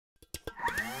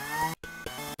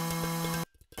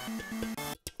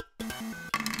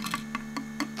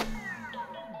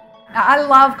Now, I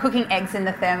love cooking eggs in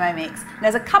the Thermomix.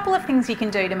 There's a couple of things you can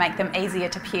do to make them easier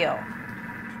to peel.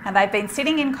 And they've been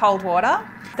sitting in cold water.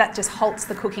 That just halts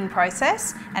the cooking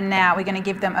process. And now we're going to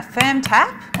give them a firm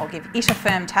tap, or give it a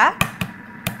firm tap,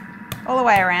 all the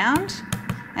way around.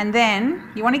 And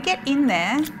then you want to get in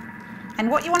there,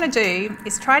 and what you want to do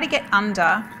is try to get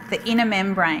under the inner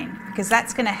membrane, because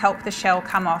that's going to help the shell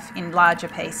come off in larger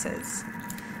pieces.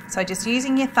 So just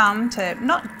using your thumb to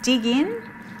not dig in,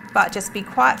 but just be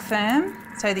quite firm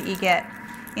so that you get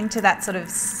into that sort of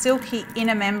silky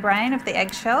inner membrane of the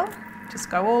eggshell. Just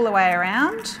go all the way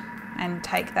around and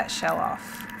take that shell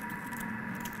off.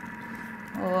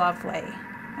 Lovely.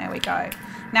 There we go.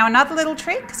 Now another little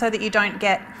trick so that you don't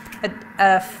get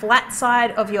a flat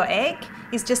side of your egg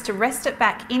is just to rest it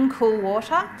back in cool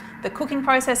water. The cooking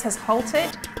process has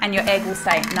halted and your egg will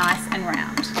stay nice and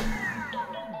round.